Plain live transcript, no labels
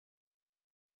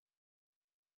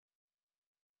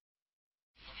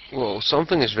Well,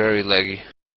 something is very laggy.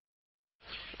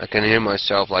 I can hear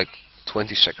myself like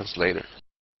 20 seconds later.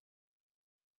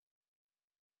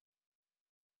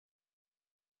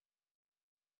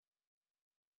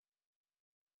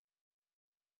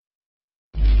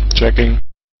 Checking.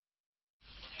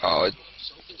 Oh,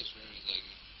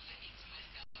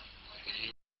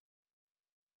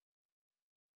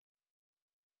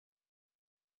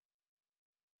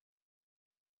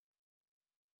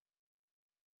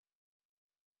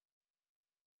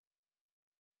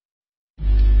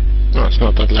 No, it's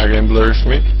not that laggy and blurry for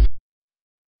me.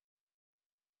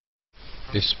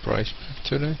 Is Price back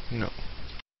today? No.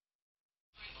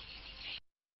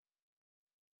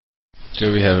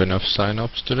 Do we have enough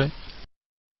sign-ups today?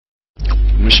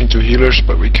 Missing 2 healers,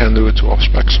 but we can do it to off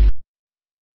specs.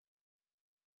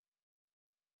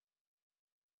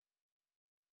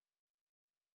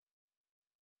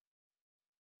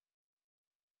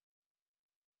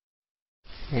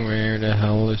 Where the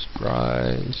hell is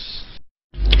Price?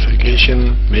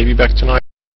 Vacation, maybe back tonight.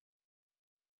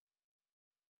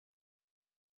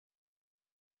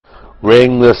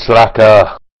 Ring the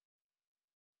slacker.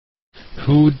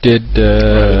 Who did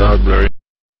Not blurry.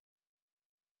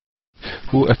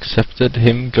 who accepted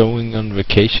him going on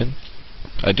vacation?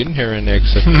 I didn't hear any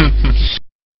acceptance.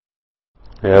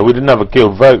 Yeah, we didn't have a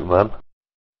guild vote, man.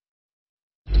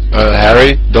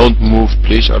 Harry, don't move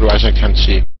please, otherwise I can't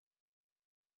see.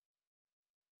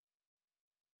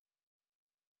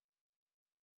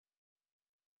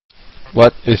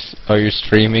 What is... are you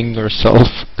streaming yourself?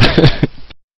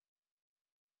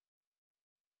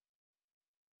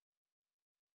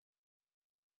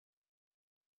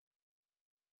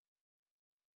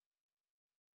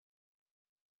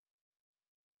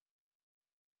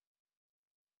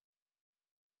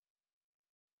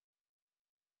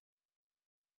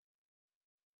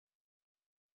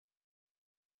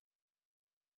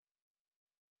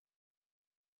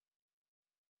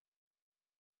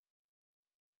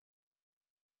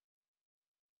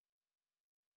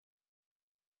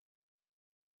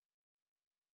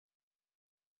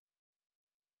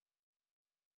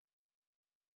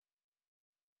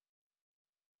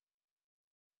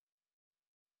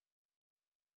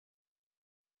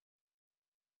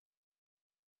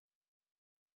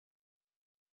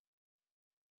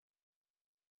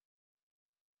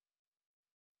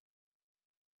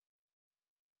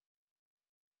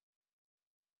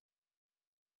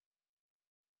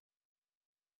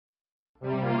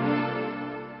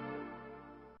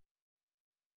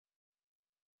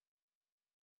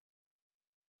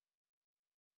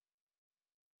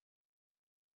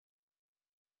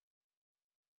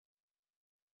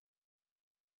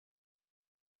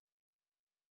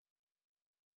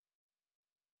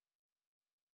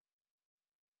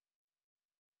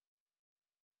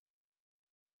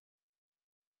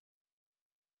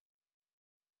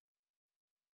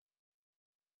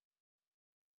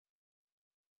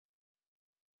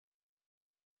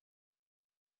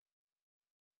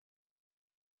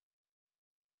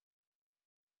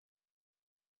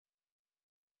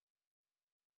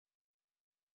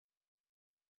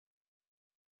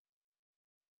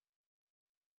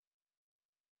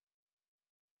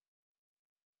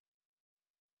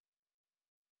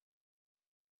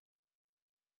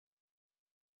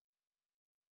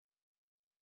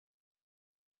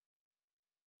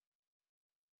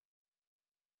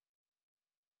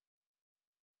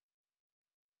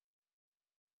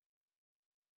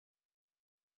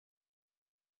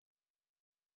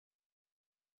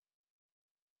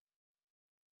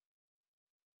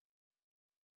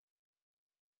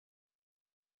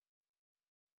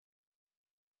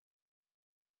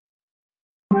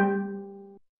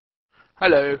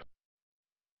 hello.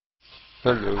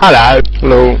 Hello. Hello.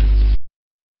 Hello.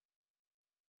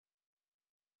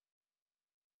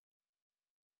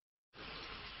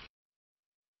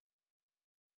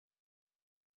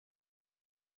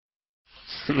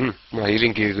 My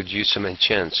healing gear could use some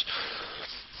enchants.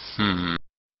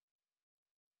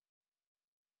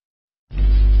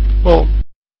 Well,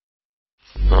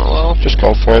 Oh well. just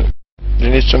go for it. Do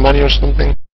you need some money or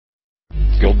something?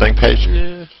 Guild bank page.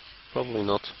 Yeah, probably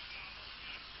not.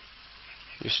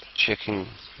 Just checking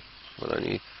what I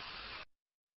need.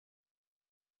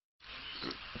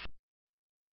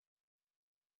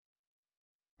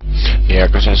 Yeah,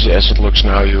 because as it looks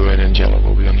now, you and Angela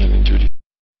will be on healing duty.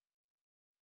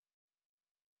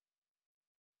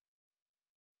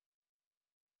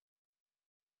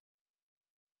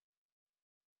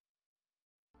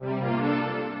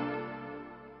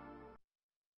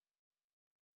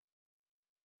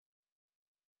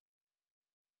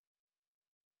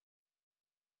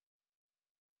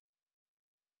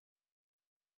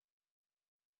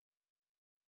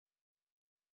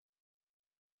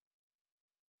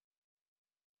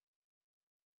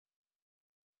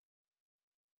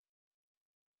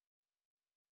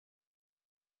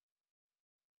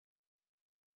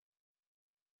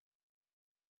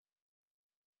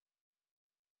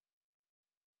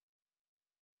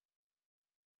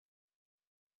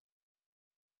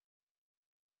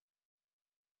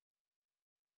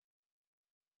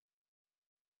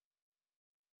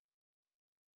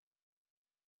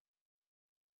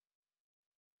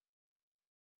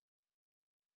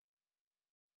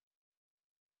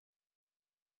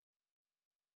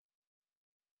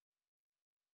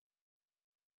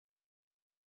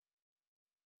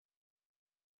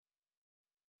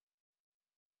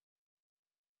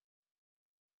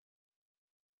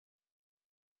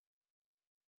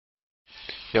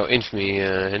 Yo, inf me,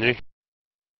 Henry.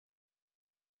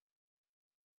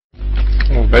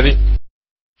 Oh, Betty.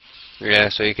 Yeah,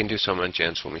 so you can do some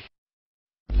enchants for me.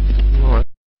 Alright.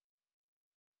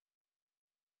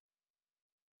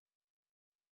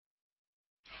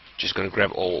 Just gonna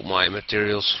grab all my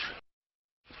materials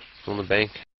from the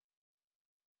bank.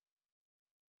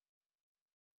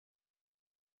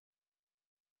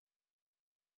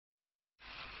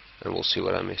 And we'll see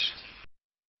what I miss.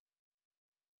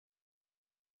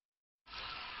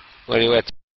 Where are you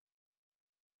at?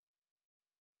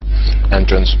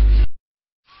 Entrance.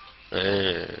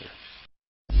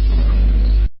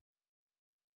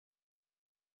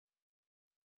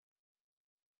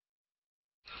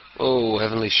 Oh,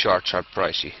 heavenly shards are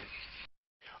pricey.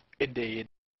 Indeed.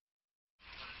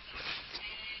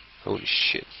 Holy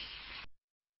shit.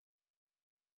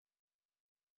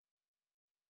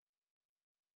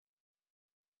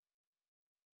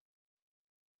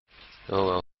 Oh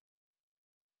well.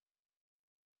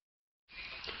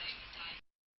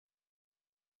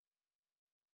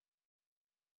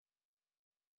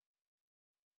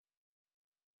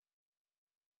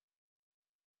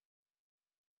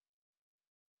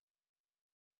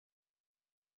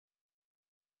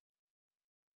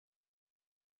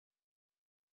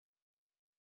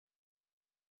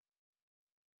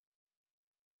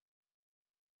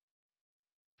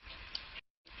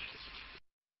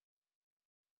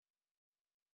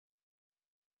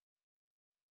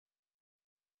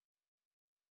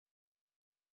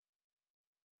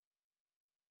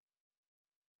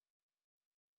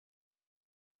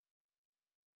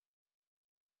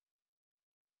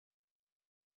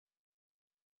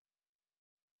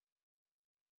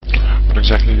 What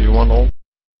exactly do you want all?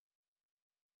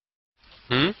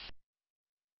 Hmm?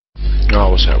 No, I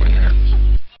was having here.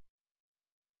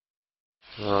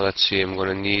 Well, let's see, I'm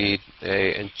gonna need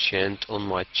a enchant on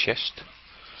my chest.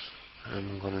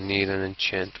 I'm gonna need an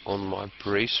enchant on my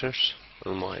bracers,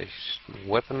 on my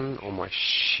weapon, on my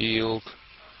shield,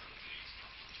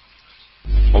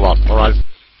 A lot, alright.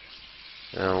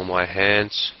 and on my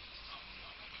hands.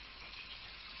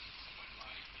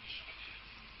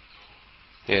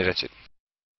 Yeah, that's it.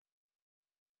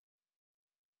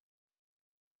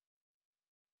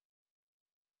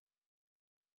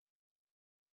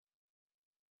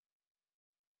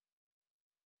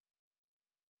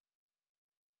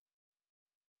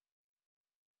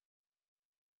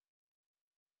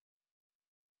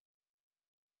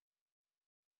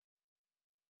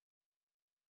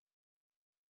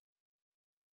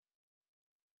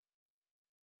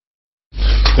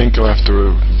 I think you'll have to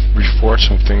reforge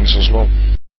some things as well.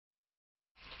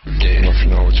 I don't know if you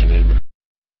know what you need, but...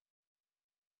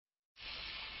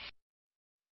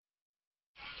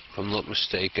 If I'm not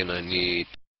mistaken, I need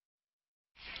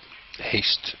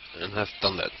haste, and I've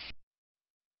done that.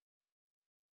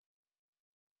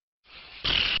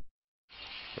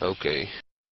 Okay.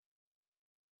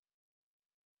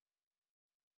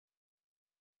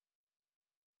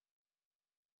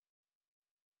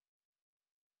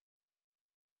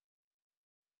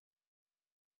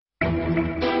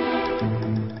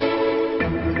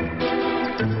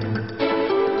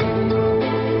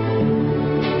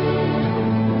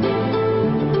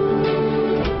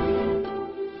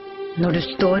 Når du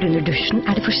står under dusjen,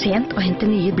 er det for sent å hente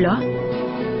nye blad.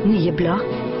 Nye blad,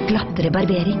 glattere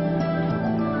barbering.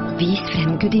 Vis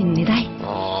frem gudinnen I deg.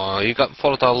 Oh, you got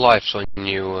volatile lives on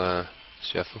you,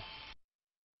 Sefu.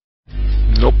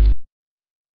 Nope.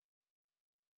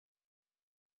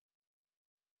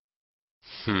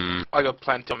 I got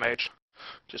plenty of mage.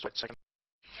 Just wait a second.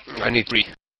 I need 3.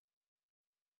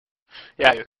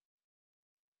 Yeah, you.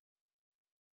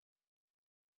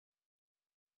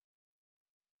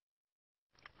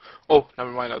 Oh,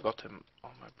 never mind, I got him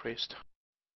on my priest.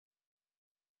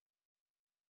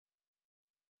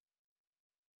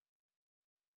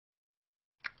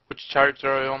 Which character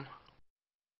are you on?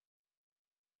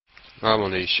 I'm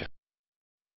on Isha.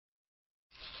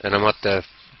 And I'm at the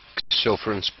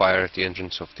Silver Inspire at the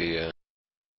entrance of the...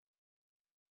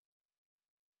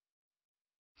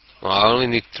 Well, I only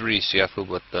need 3 Sefu,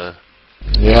 but...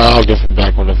 Yeah, I'll give it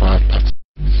back whatever I have left.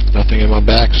 Nothing in my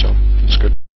bag, so it's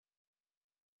good.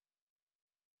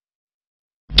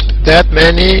 That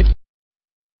many?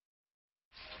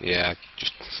 Yeah,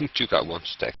 just took out 1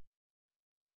 stack.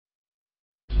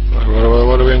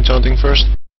 What are we enchanting first?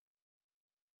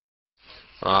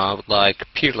 I would like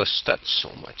Peerless stats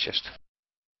on my chest.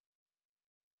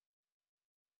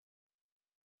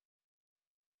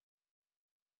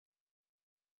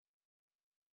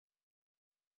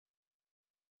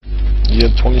 You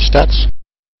have 20 stats?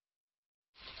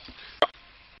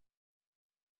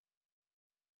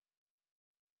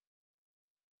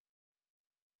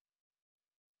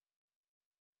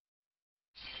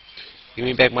 Give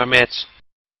me back my mats.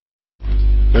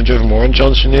 Don't you have more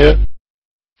enchants in here?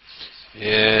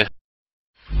 Yeah.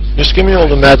 Just give me all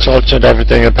the mats, I'll enchant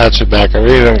everything and patch it back. I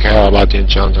really don't care about the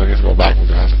enchants, I'll just go back and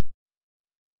grab it.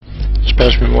 Just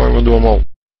pass me more and we'll do them all.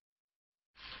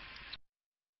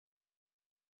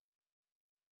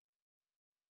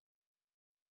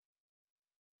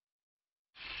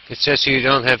 It says you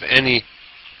don't have any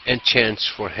enchants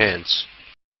for hands.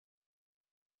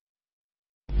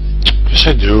 Yes,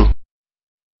 I do.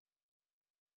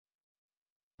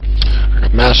 I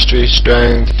got mastery,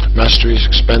 strength. Mastery is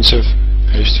expensive.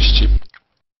 Haste is cheap.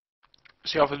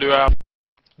 So do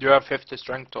you have 50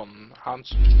 strength on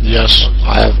hands? Yes,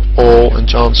 I have all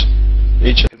enchants.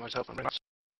 Each. Myself and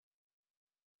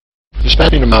Just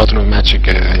spending the mountain of magic,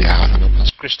 yeah, I don't know.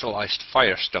 Crystallized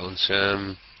firestones.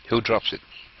 Who drops it?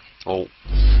 Oh.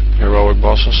 Heroic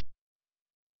bosses.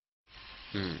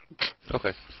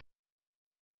 Okay.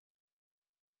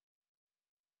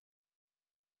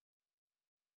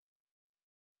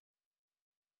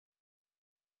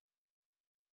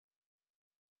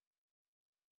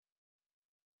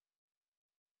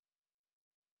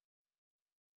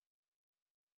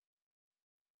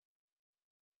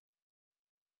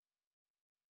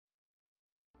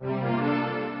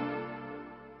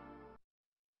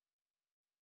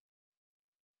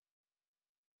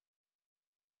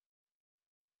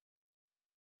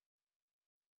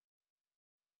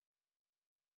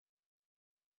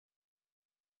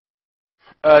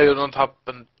 you don't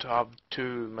happen to have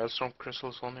 2 maelstrom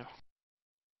crystals on you?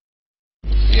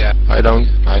 Yeah. I don't.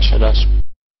 I should ask.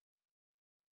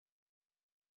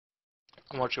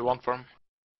 How much you want for them?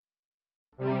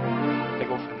 They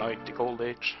go for 90 gold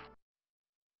each.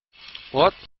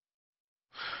 What?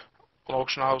 On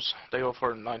auction house, they go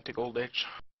for 90 gold each.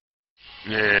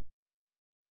 Yeah.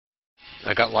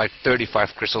 I got like 35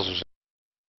 crystals or so.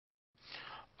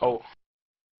 Oh.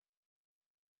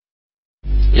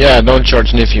 Yeah, don't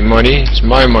charge Niffy money. It's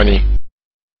my money.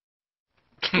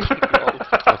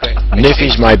 Okay.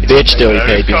 Niffy's my bitch till he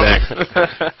paid me back.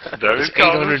 There It's it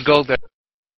comes. 800 gold there.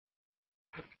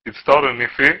 It started,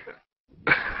 Niffy.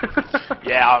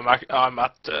 Yeah, I'm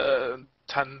at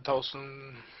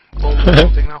 10,000 gold or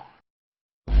something now.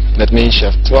 That means you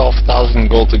have 12,000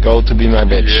 gold to go to be my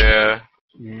bitch. Yeah,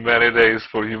 many days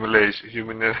for humiliation.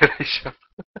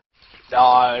 Yeah,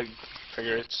 I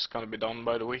figure it's gonna be done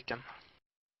by the weekend.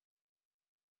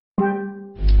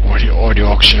 Or the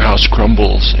auction house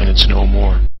crumbles and it's no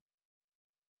more.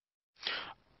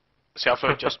 See,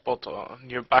 I just bought a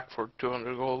new back for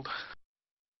 200 gold.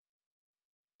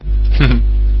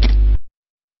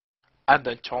 And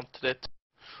enchanted it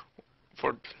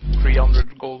for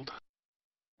 300 gold.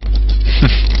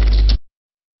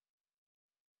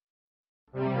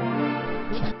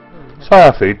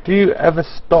 Sophie, do you ever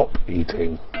stop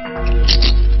eating?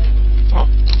 Oh,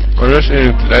 I'm just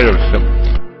eating potatoes.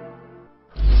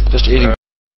 Just eating.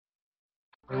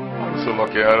 I'm so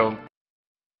lucky I don't